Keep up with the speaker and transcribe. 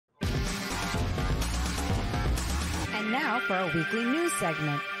now for our weekly news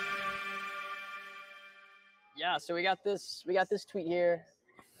segment. Yeah, so we got this tweet here.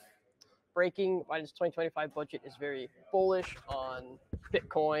 Breaking Biden's 2025 budget is very bullish on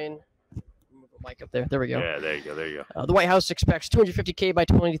Bitcoin. Move the mic up there. There we go. Yeah, there you go. The White House expects $250K by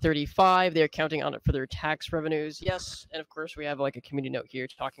 2035. They're counting on it for their tax revenues. Yes, and of course we have like a community note here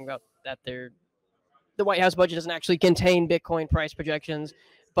talking about that the White House budget doesn't actually contain Bitcoin price projections,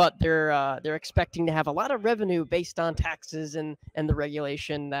 but they're expecting to have a lot of revenue based on taxes and the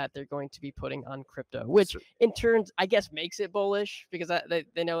regulation that they're going to be putting on crypto, which in turn, I guess, makes it bullish because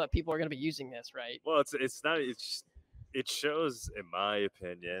they know that people are going to be using this, right? Well, it shows, in my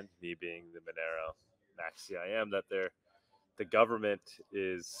opinion, me being the Monero maxi I am, that the government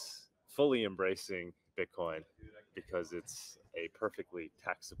is fully embracing Bitcoin because it's a perfectly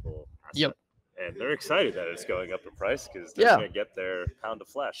taxable asset. Yep. And they're excited that it's going up in price because they're going to get their pound of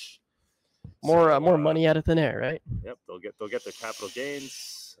flesh. More money out of thin air, right? Yep, they'll get their capital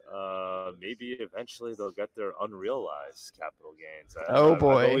gains. Maybe eventually they'll get their unrealized capital gains.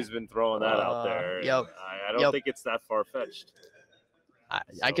 Boy, I've always been throwing that out there. Yep. I don't think it's that far fetched.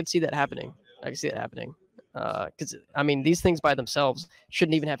 I could see that happening. Because I mean, these things by themselves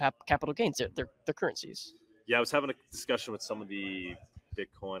shouldn't even have capital gains. They're currencies. Yeah, I was having a discussion with some of the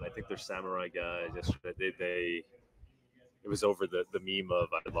Bitcoin. I think they're samurai guys yesterday. It was over the meme of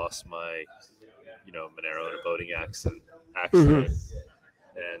I lost my, Monero in a boating accident, and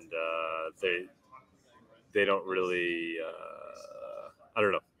they don't really I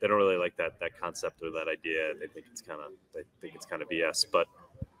don't know, they don't really like that concept or that idea. They think it's kind of BS. But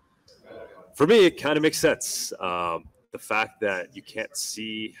for me, it kind of makes sense. The fact that you can't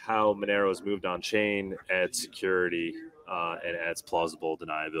see how Monero has moved on chain adds security and adds plausible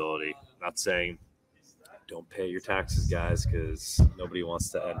deniability. Not saying don't pay your taxes, guys, because nobody wants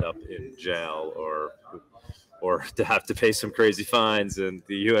to end up in jail or to have to pay some crazy fines. And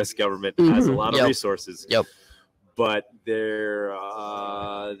the U.S. government has a lot of resources. Yep. But there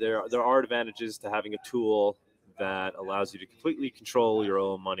are advantages to having a tool that allows you to completely control your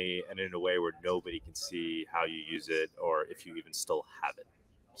own money and in a way where nobody can see how you use it or if you even still have it.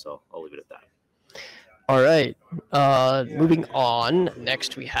 So I'll leave it at that. All right. Moving on.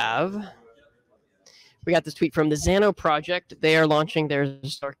 Next we got this tweet from the Zano project. They are launching their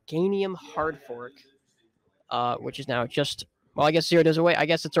Zarganium hard fork, which is now I guess 0 days away. I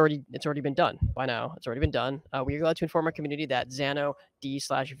guess it's already been done by now. It's already been done. We are glad to inform our community that Zano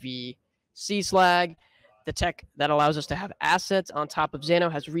D/V C/SLAG, the tech that allows us to have assets on top of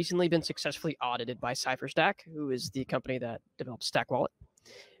Zano, has recently been successfully audited by CipherStack, who is the company that develops Stack Wallet,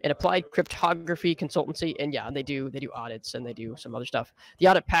 an applied cryptography consultancy. And yeah, they do audits and they do some other stuff. The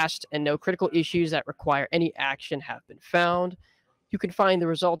audit passed and no critical issues that require any action have been found. You can find the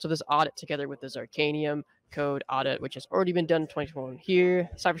results of this audit together with the Zarganium code audit, which has already been done in 2021 here.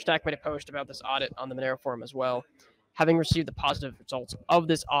 CipherStack made a post about this audit on the Monero forum as well. Having received the positive results of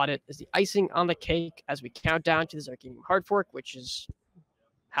this audit is the icing on the cake as we count down to the Zarganium hard fork, which is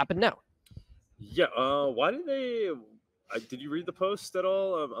happened now. Yeah. Why did they? Did you read the post at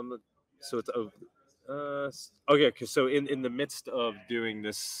all? Okay. So in the midst of doing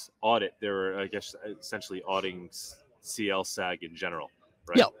this audit, they were, I guess, essentially auditing CL/SAG in general,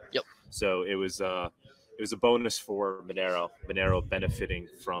 right? Yep. So it was a bonus for Monero benefiting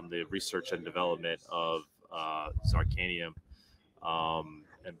from the research and development of Zarganium,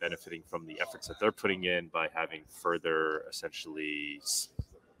 and benefiting from the efforts that they're putting in by having further essentially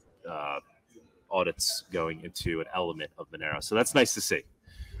audits going into an element of Monero. So that's nice to see.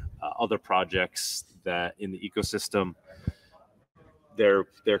 Other projects that in the ecosystem, their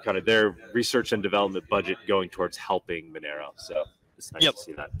research and development budget going towards helping Monero. So it's nice to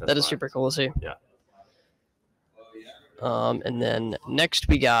see that. That is super cool to see. Yeah. And then next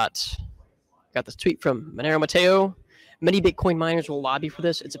we got this tweet from Monero Mateo. Many Bitcoin miners will lobby for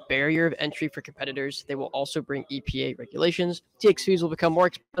this. It's a barrier of entry for competitors. They will also bring EPA regulations. TX fees will become more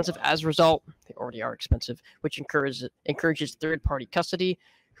expensive as a result. They already are expensive, which encourages third-party custody,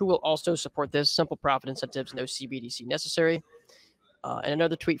 who will also support this. Simple profit incentives, no CBDC necessary. And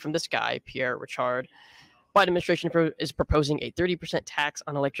another tweet from this guy, Pierre Richard. Biden administration is proposing a 30% tax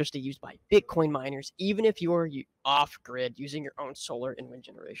on electricity used by Bitcoin miners, even if you are off-grid using your own solar and wind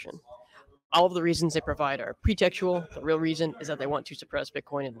generation. All of the reasons they provide are pretextual. The real reason is that they want to suppress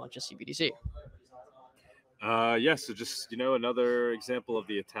Bitcoin and launch a CBDC. So just, another example of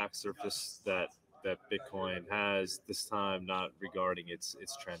the attack surface that Bitcoin has, this time not regarding its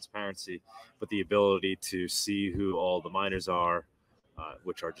transparency, but the ability to see who all the miners are,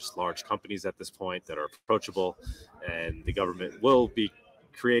 which are just large companies at this point that are approachable, and the government will be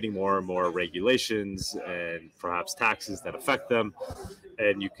creating more and more regulations and perhaps taxes that affect them.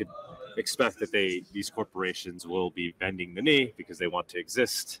 And you could expect that these corporations will be bending the knee because they want to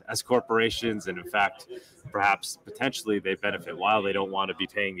exist as corporations. And in fact, perhaps potentially they benefit while they don't want to be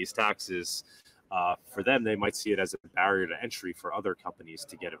paying these taxes. For them, they might see it as a barrier to entry for other companies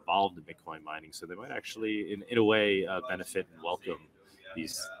to get involved in Bitcoin mining. So they might actually, in a way, benefit and welcome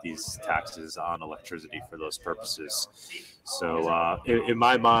these taxes on electricity for those purposes. So in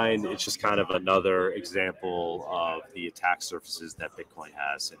my mind, it's just kind of another example of the attack surfaces that Bitcoin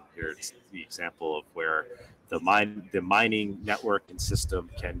has. And here it's the example of where the mining network and system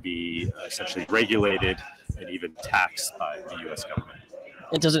can be essentially regulated and even taxed by the U.S. government.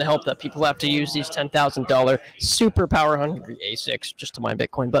 It doesn't help that people have to use these $10,000 super power hungry ASICs just to mine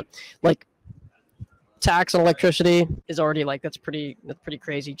Bitcoin. But like, tax on electricity is already like that's pretty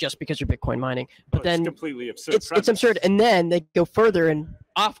crazy just because you're Bitcoin mining. But then it's completely absurd. It's absurd, and then they go further and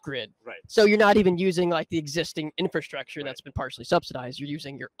off grid. Right. So you're not even using like the existing infrastructure that's been partially subsidized. You're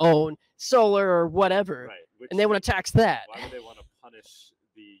using your own solar or whatever, right. And they want to tax that. Why would they want to punish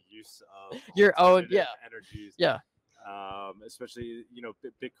the use of your own energies? Yeah. Especially,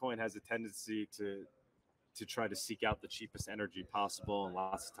 Bitcoin has a tendency to try to seek out the cheapest energy possible, and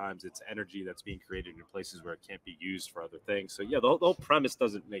lots of times it's energy that's being created in places where it can't be used for other things. So yeah, the whole premise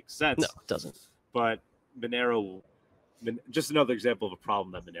doesn't make sense. No, it doesn't. But Monero, just another example of a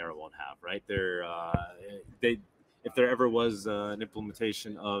problem that Monero won't have. Right? If there ever was an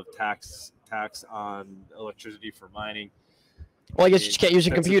implementation of tax on electricity for mining. Well, I guess you just can't use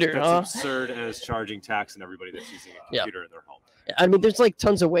a computer. That's absurd as charging tax on everybody that's using a computer in their home. I mean, there's like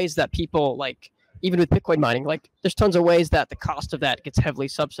tons of ways that people like. Even with Bitcoin mining, like there's tons of ways that the cost of that gets heavily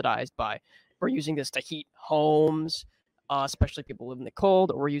subsidized by we're using this to heat homes, especially people who live in the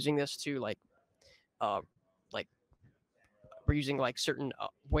cold, or we're using this to like we're using like certain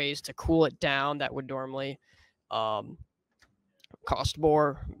ways to cool it down that would normally cost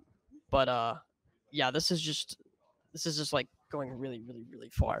more. But yeah, this is just like going really, really, really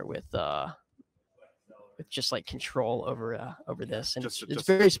far with just like control over this, and it's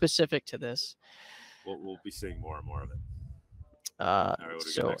very specific to this. We'll be seeing more and more of it. All right,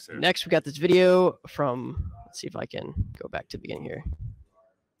 so next we got this video from, let's see if I can go back to the beginning here.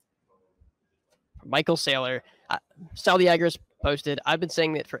 Michael Saylor, Sal the Agris posted, I've been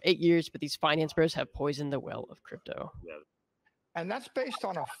saying that for 8 years, but these finance bros have poisoned the well of crypto. Yeah. And that's based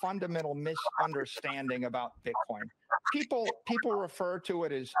on a fundamental misunderstanding about Bitcoin. People refer to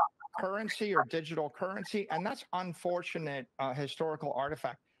it as currency or digital currency, and that's unfortunate historical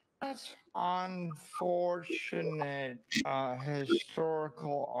artifact. That's unfortunate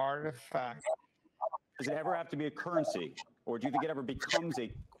historical artifact. Does it ever have to be a currency, or do you think it ever becomes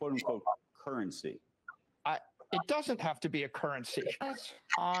a quote-unquote currency? It doesn't have to be a currency. That's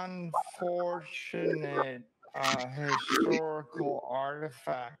unfortunate historical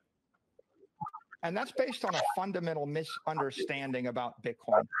artifact. And that's based on a fundamental misunderstanding about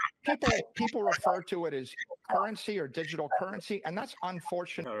Bitcoin. People refer to it as currency or digital currency, and that's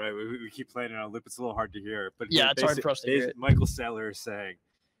unfortunate. All right, we keep playing it on lip. It's a little hard to hear, but yeah, it's hard for us to hear it. Michael Saylor is saying,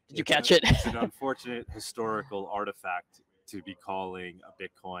 did you catch it? It's an unfortunate historical artifact to be calling a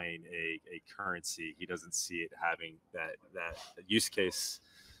Bitcoin a currency. He doesn't see it having that use case.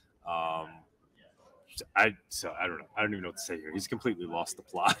 I don't know. I don't even know what to say here. He's completely lost the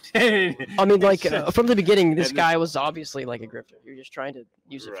plot. I mean, like from the beginning, this guy was obviously like a grifter. You're just trying to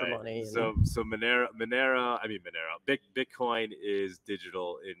use it for money. So Monero. Bitcoin is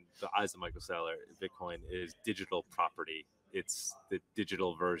digital in the eyes of Michael Saylor. Bitcoin is digital property. It's the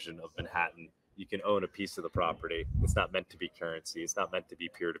digital version of Manhattan. You can own a piece of the property. It's not meant to be currency. It's not meant to be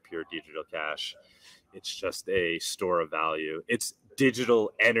peer-to-peer digital cash. It's just a store of value. It's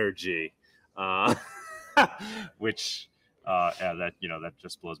digital energy. Which that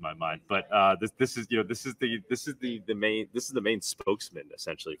just blows my mind. But this is the main spokesman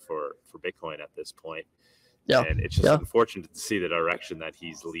essentially for Bitcoin at this point. Yeah, and it's just unfortunate to see the direction that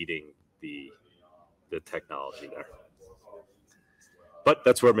he's leading the technology there. But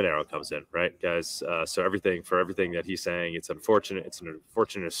that's where Monero comes in, right, guys? So everything that he's saying, it's unfortunate. It's an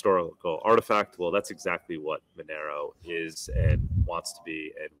unfortunate historical artifact. Well, that's exactly what Monero is and wants to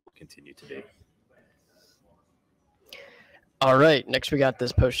be and will continue to be. All right, next we got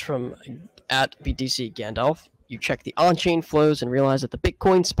this post from @BTC Gandalf. You check the on-chain flows and realize that the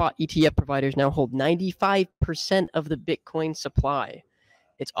Bitcoin spot ETF providers now hold 95% of the Bitcoin supply.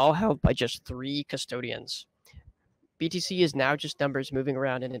 It's all held by just 3 custodians. BTC is now just numbers moving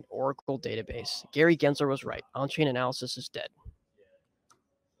around in an Oracle database. Gary Gensler was right. On-chain analysis is dead.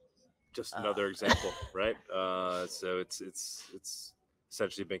 Just another example, right? So it's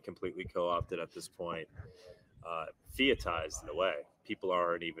essentially been completely co-opted at this point, fiatized in a way. People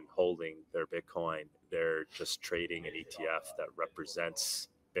aren't even holding their Bitcoin; they're just trading an ETF that represents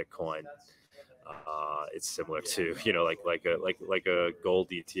Bitcoin. It's similar to like a gold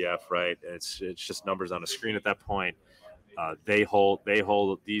ETF, right? It's just numbers on a screen at that point. They hold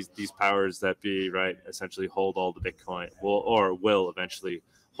these powers that be, right, essentially hold all the Bitcoin, will eventually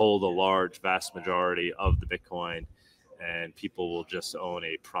hold a vast majority of the Bitcoin, and people will just own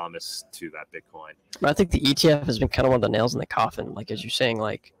a promise to that Bitcoin. But I think the ETF has been kind of one of the nails in the coffin. Like, as you're saying,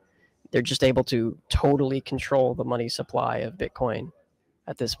 like, they're just able to totally control the money supply of Bitcoin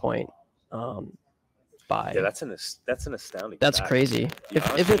at this point. That's an astounding. That's fact. crazy.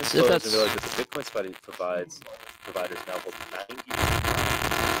 If that's realize that the Bitcoin providers now hold 90.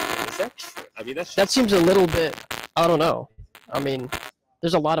 Is that true? I mean, that seems a little bit. I don't know. I mean,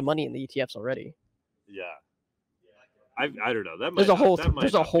 there's a lot of money in the ETFs already. Yeah. I don't know. There's a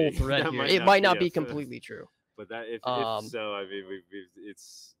whole thread here. It might not be completely true. But that if so, I mean,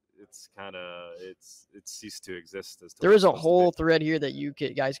 it's kind of it's ceased to exist. There is a whole thread here that you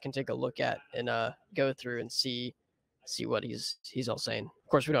guys can take a look at and go through and see what he's all saying. Of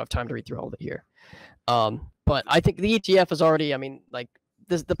course, we don't have time to read through all of it here. But I think the ETF is already. I mean, like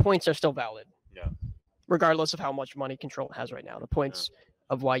the points are still valid. Yeah. Regardless of how much money control it has right now, the points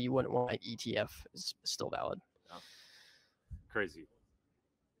of why you wouldn't want an ETF is still valid. Yeah. Crazy.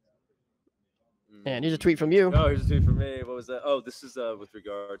 And here's a tweet from you. Oh, here's a tweet from me. What was that? Oh, this is with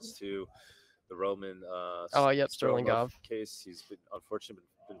regards to the Roman Sterling Gov case. He's unfortunately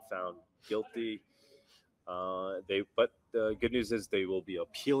been found guilty. But the good news is they will be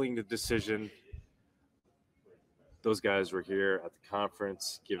appealing the decision. Those guys were here at the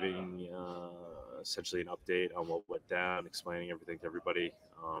conference giving essentially an update on what went down, explaining everything to everybody.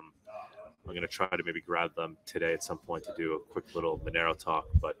 I'm going to try to maybe grab them today at some point to do a quick little Monero talk,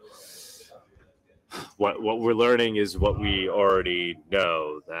 but what we're learning is what we already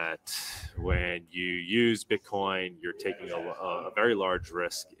know, that when you use Bitcoin, you're taking a very large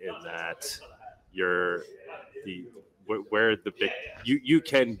risk in that you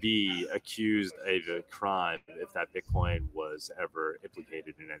can be accused of a crime if that Bitcoin was ever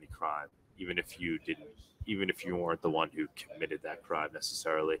implicated in any crime, even if you weren't the one who committed that crime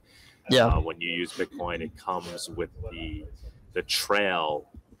necessarily. Yeah. When you use Bitcoin, it comes with the trail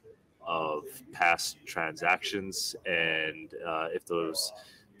of past transactions, and if those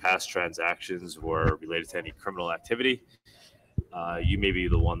past transactions were related to any criminal activity, you may be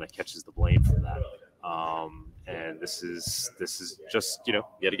the one that catches the blame for that. And this is just,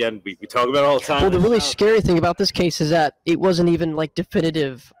 yet again, we talk about it all the time. Well, the really scary thing about this case is that it wasn't even like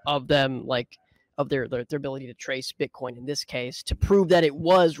definitive of them, like of their ability to trace Bitcoin in this case to prove that it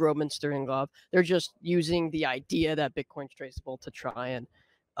was Roman Sterling Gov. They're just using the idea that Bitcoin's traceable to try and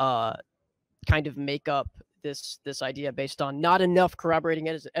kind of make up this idea based on not enough corroborating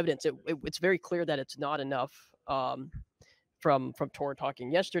evidence. It's very clear that it's not enough. From Tor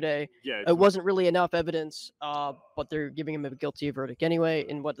talking yesterday, it wasn't really enough evidence, but they're giving him a guilty verdict anyway.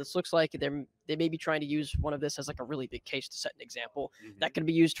 And what this looks like, they may be trying to use one of this as like a really big case to set an example that can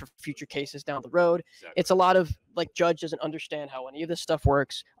be used for future cases down the road. Exactly. It's a lot of like judge doesn't understand how any of this stuff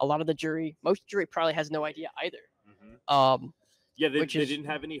works. A lot of most jury probably has no idea either. They didn't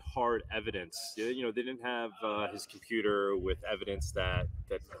have any hard evidence. They didn't have his computer with evidence that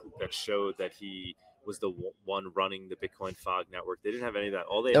showed that he was the one running the Bitcoin fog network. They didn't have any of that.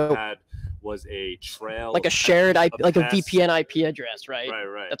 All they had was a trail, like a shared IP, like a VPN IP address, right?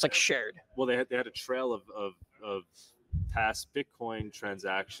 Right. That's like shared. Well, they had a trail of past Bitcoin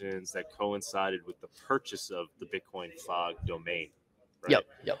transactions that coincided with the purchase of the Bitcoin fog domain. Right?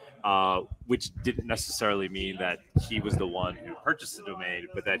 Yep. Which didn't necessarily mean that he was the one who purchased the domain,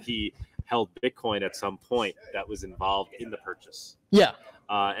 but that he held Bitcoin at some point that was involved in the purchase. Yeah.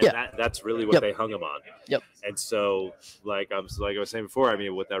 That's really what they hung him on. Yep. And so, like I was saying before, I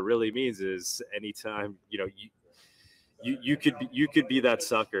mean, what that really means is anytime you could be that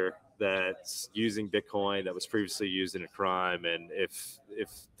sucker that's using Bitcoin that was previously used in a crime, and if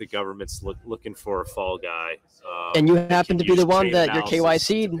the government's looking for a fall guy, and you happen to be the one that your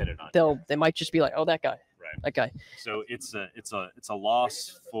KYC, they might just be like, oh, that guy, right? That guy. So it's a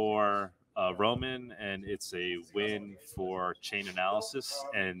loss for Roman, and it's a win for chain analysis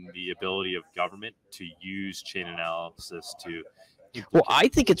and the ability of government to use chain analysis to. Well, I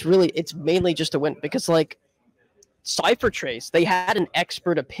think it's mainly just a win because like CipherTrace, they had an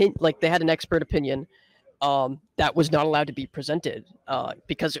expert opinion, that was not allowed to be presented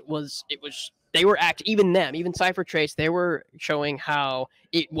because it was they were even CipherTrace, they were showing how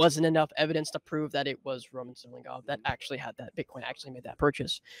it wasn't enough evidence to prove that it was Roman Sterlingov that actually had that Bitcoin, actually made that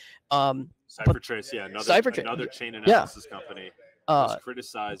purchase. CipherTrace, yeah, another chain analysis company was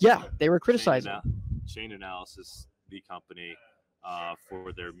criticizing. Yeah, they were criticizing chain analysis, the company,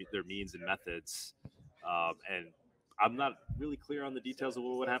 for their means and methods, and I'm not really clear on the details of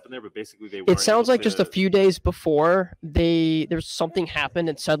what happened there, but basically they. It sounds like just a few days before there's something happened,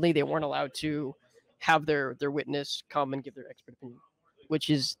 and suddenly they weren't allowed to have their witness come and give their expert opinion, which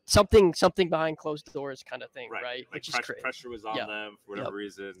is something behind closed doors kind of thing, right? Like which is crazy. Pressure was on them for whatever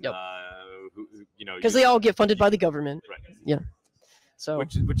reason. Because they all get funded by the government. Right. Yeah. So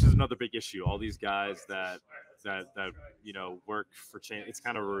which is another big issue. All these guys that work for chain, it's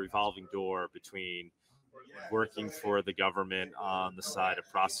kind of a revolving door between working for the government on the side of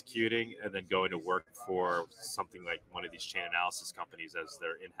prosecuting and then going to work for something like one of these chain analysis companies as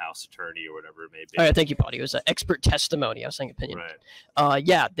their in-house attorney or whatever it may be. All right, thank you, Buddy. It was an expert testimony. I was saying opinion.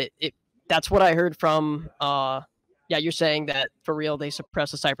 Right. That's what I heard from. You're saying that for real they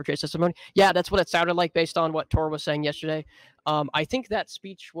suppressed the CipherTrace testimony. Yeah, that's what it sounded like based on what Tor was saying yesterday. I think that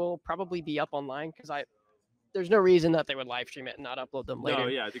speech will probably be up online because there's no reason that they would live stream it and not upload them later. No,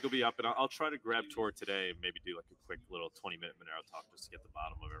 yeah, I think it'll be up, and I'll try to grab Tor today and maybe do like a quick little 20-minute Monero talk just to get the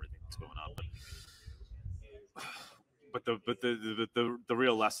bottom of everything that's going on. But the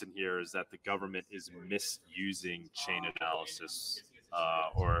real lesson here is that the government is misusing chain analysis,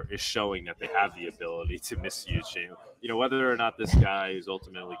 or is showing that they have the ability to misuse chain. Whether or not this guy is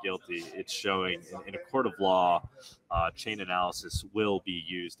ultimately guilty, it's showing in a court of law, chain analysis will be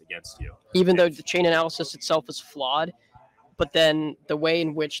used against you. Even though the chain analysis itself is flawed, but then the way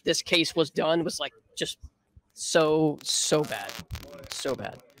in which this case was done was like just so bad.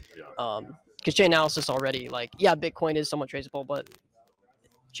 Yeah. Because chain analysis already, Bitcoin is somewhat traceable, but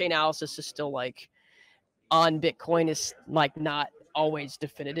chain analysis is still on Bitcoin is not always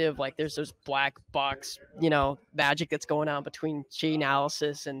definitive. There's those black box, magic that's going on between chain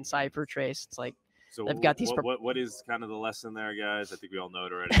analysis and CipherTrace. It's so they've got these. What is kind of the lesson there, guys? I think we all know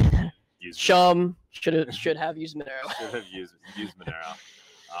it already. Shum should have used Monero. Should have used Monero.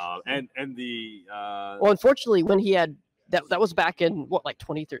 And the well, unfortunately, when he had that was back in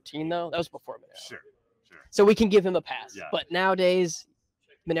 2013 though. That was before Monero. Sure. So we can give him a pass. Yeah. But nowadays,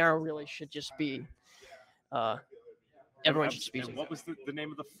 Monero really should just be. Everyone should just be. And what was the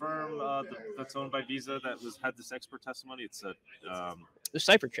name of the firm that's owned by Visa that had this expert testimony? It's the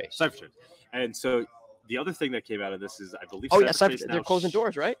CipherTrace. CipherTrace. And so the other thing that came out of this is, I believe, they're closing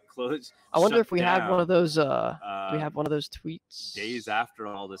doors, right? I wonder if we have one of those. We have one of those tweets days after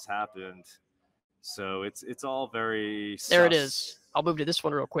all this happened. So it's all very. There it is. I'll move to this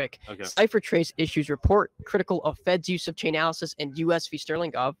one real quick. Okay. CipherTrace issues report critical of Fed's use of chain analysis and US v.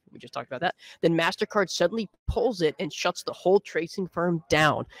 Sterlingov. We just talked about that. Then MasterCard suddenly pulls it and shuts the whole tracing firm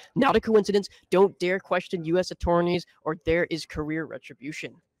down. Not a coincidence. Don't dare question US attorneys or there is career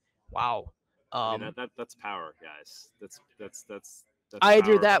retribution. Wow. That's power, guys. That's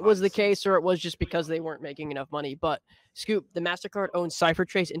either that was the case or it was just because they weren't making enough money. But Scoop, the MasterCard-owned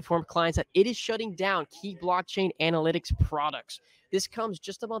CipherTrace informed clients that it is shutting down key blockchain analytics products. This comes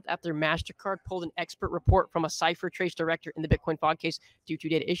just a month after MasterCard pulled an expert report from a CipherTrace director in the Bitcoin fraud case due to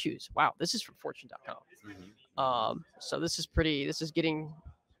data issues. Wow, this is from Fortune.com. Mm-hmm. So this is getting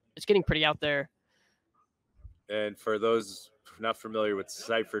pretty out there. And for those not familiar with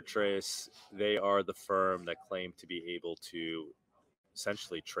CipherTrace, they are the firm that claim to be able to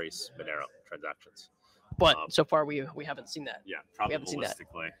essentially trace Monero transactions. But so far we haven't seen that. Yeah,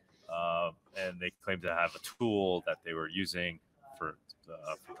 probabilistically. And they claim to have a tool that they were using for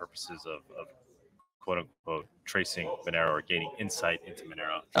purposes of quote unquote tracing Monero or gaining insight into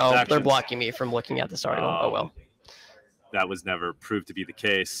Monero. Oh, they're blocking me from looking at this article. Oh well. That was never proved to be the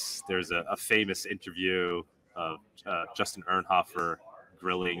case. There's a famous interview of Justin Ernhofer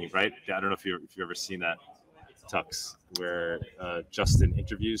grilling, right? I don't know if you've ever seen that, Tux, where Justin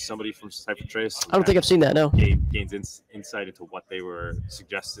interviews somebody from CipherTrace. I don't think I've seen that, no. Gains insight into what they were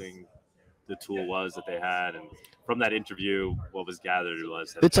suggesting the tool was that they had, and from that interview, what was gathered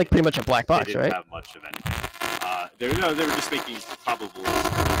was that it's pretty much a black box, they didn't right? have much of anything. They were just making probable.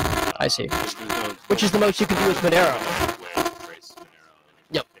 I see. Which is the most you can do with Monero.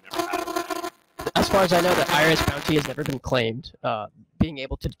 Yep. As far as I know, the IRS bounty has never been claimed. Being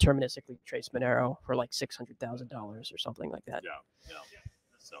able to deterministically trace Monero for $600,000 or something like that. Yeah.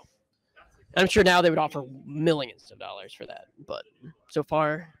 So I'm sure now they would offer millions of dollars for that, but so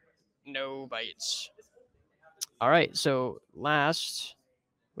far, no bites. All right, so last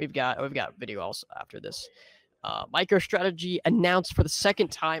we've got video also after this. MicroStrategy announced for the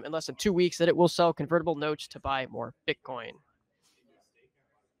second time in less than 2 weeks that it will sell convertible notes to buy more Bitcoin.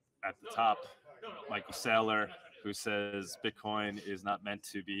 At the top, Michael Saylor, who says Bitcoin is not meant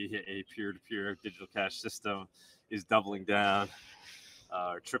to be a peer-to-peer digital cash system, is doubling down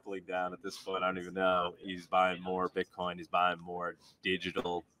or tripling down at this point. I don't even know. He's buying more Bitcoin. He's buying more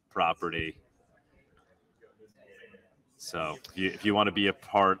digital property. So if you want to be a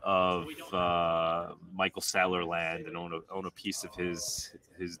part of Michael Saylor land and own a piece of his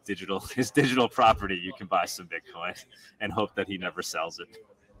digital property, you can buy some Bitcoin and hope that he never sells it.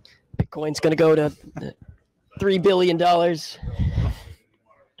 Bitcoin's going to go to $3 billion.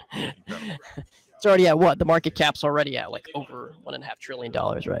 It's already at what? The market cap's already at like over $1.5 trillion,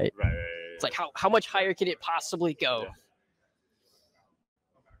 right? Right. It's like how much higher can it possibly go? Yeah.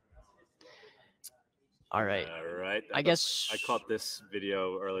 All right. All right. I guess I caught this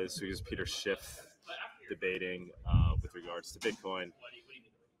video earlier this week. It was Peter Schiff debating with regards to Bitcoin,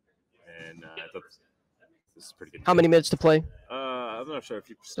 and I thought this is pretty good. How many minutes to play? I'm not sure if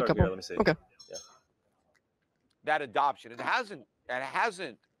you start couple? here. Let me see. Okay. Yeah. That adoption, it hasn't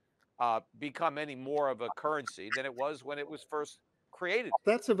become any more of a currency than it was when it was first created.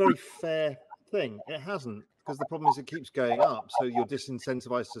 That's a very fair thing. It hasn't, because the problem is it keeps going up, so you're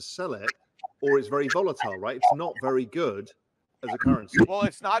disincentivized to sell it, or it's very volatile, right? It's not very good as a currency. Well,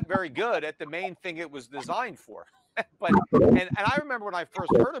 it's not very good at the main thing it was designed for. But and I remember when I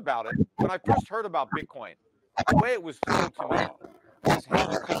first heard about it, when I first heard about Bitcoin, the way it was told to me was, hey,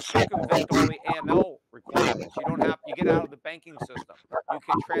 you can circumvent all the AML requirements. You get out of the banking system. You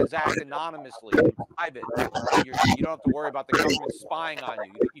can transact anonymously in private. You don't have to worry about the government spying on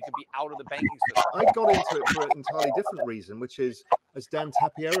you. You can be out of the banking system. I got into it for an entirely different reason, which is, as Dan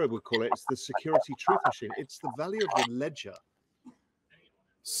Tapiero would call it, it's the security truth machine. It's the value of the ledger.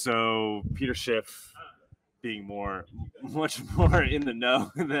 So Peter Schiff, being much more in the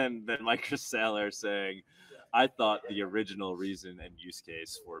know than Michael Saylor, saying, I thought the original reason and use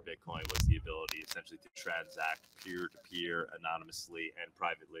case for Bitcoin was the ability essentially to transact peer-to-peer anonymously and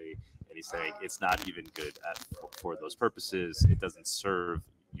privately. And he's saying it's not even good for those purposes. It doesn't serve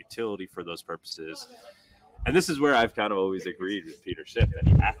utility for those purposes. And this is where I've kind of always agreed with Peter Schiff, that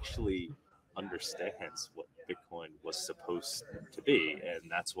he actually understands what Bitcoin was supposed to be.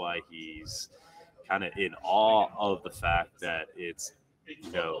 And that's why he's kind of in awe of the fact that it's,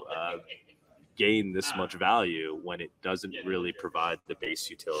 gain this much value when it doesn't really provide the base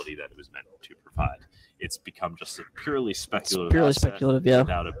utility that it was meant to provide. It's become just a purely speculative asset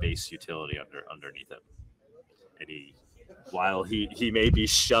without a base utility underneath it. And while he may be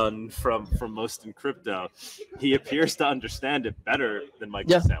shunned from most in crypto, he appears to understand it better than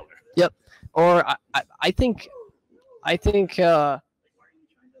Michael Saylor. Yep. Or I think Saylor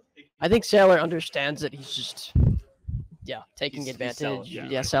understands that he's just taking advantage.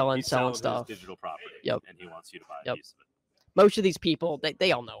 He's selling stuff. Digital property. Yep. And he wants you to buy a piece of it. Most of these people,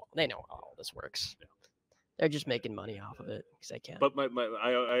 they all know. They know how all this works. Yeah. They're just making money off of it because they can. But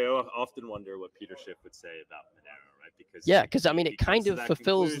I often wonder what Peter Schiff would say about Monero, right? Because because I mean, it kind of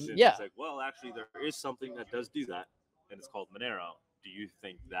fulfills. It's like, well, actually, there is something that does do that, and it's called Monero. Do you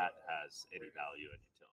think that has any value in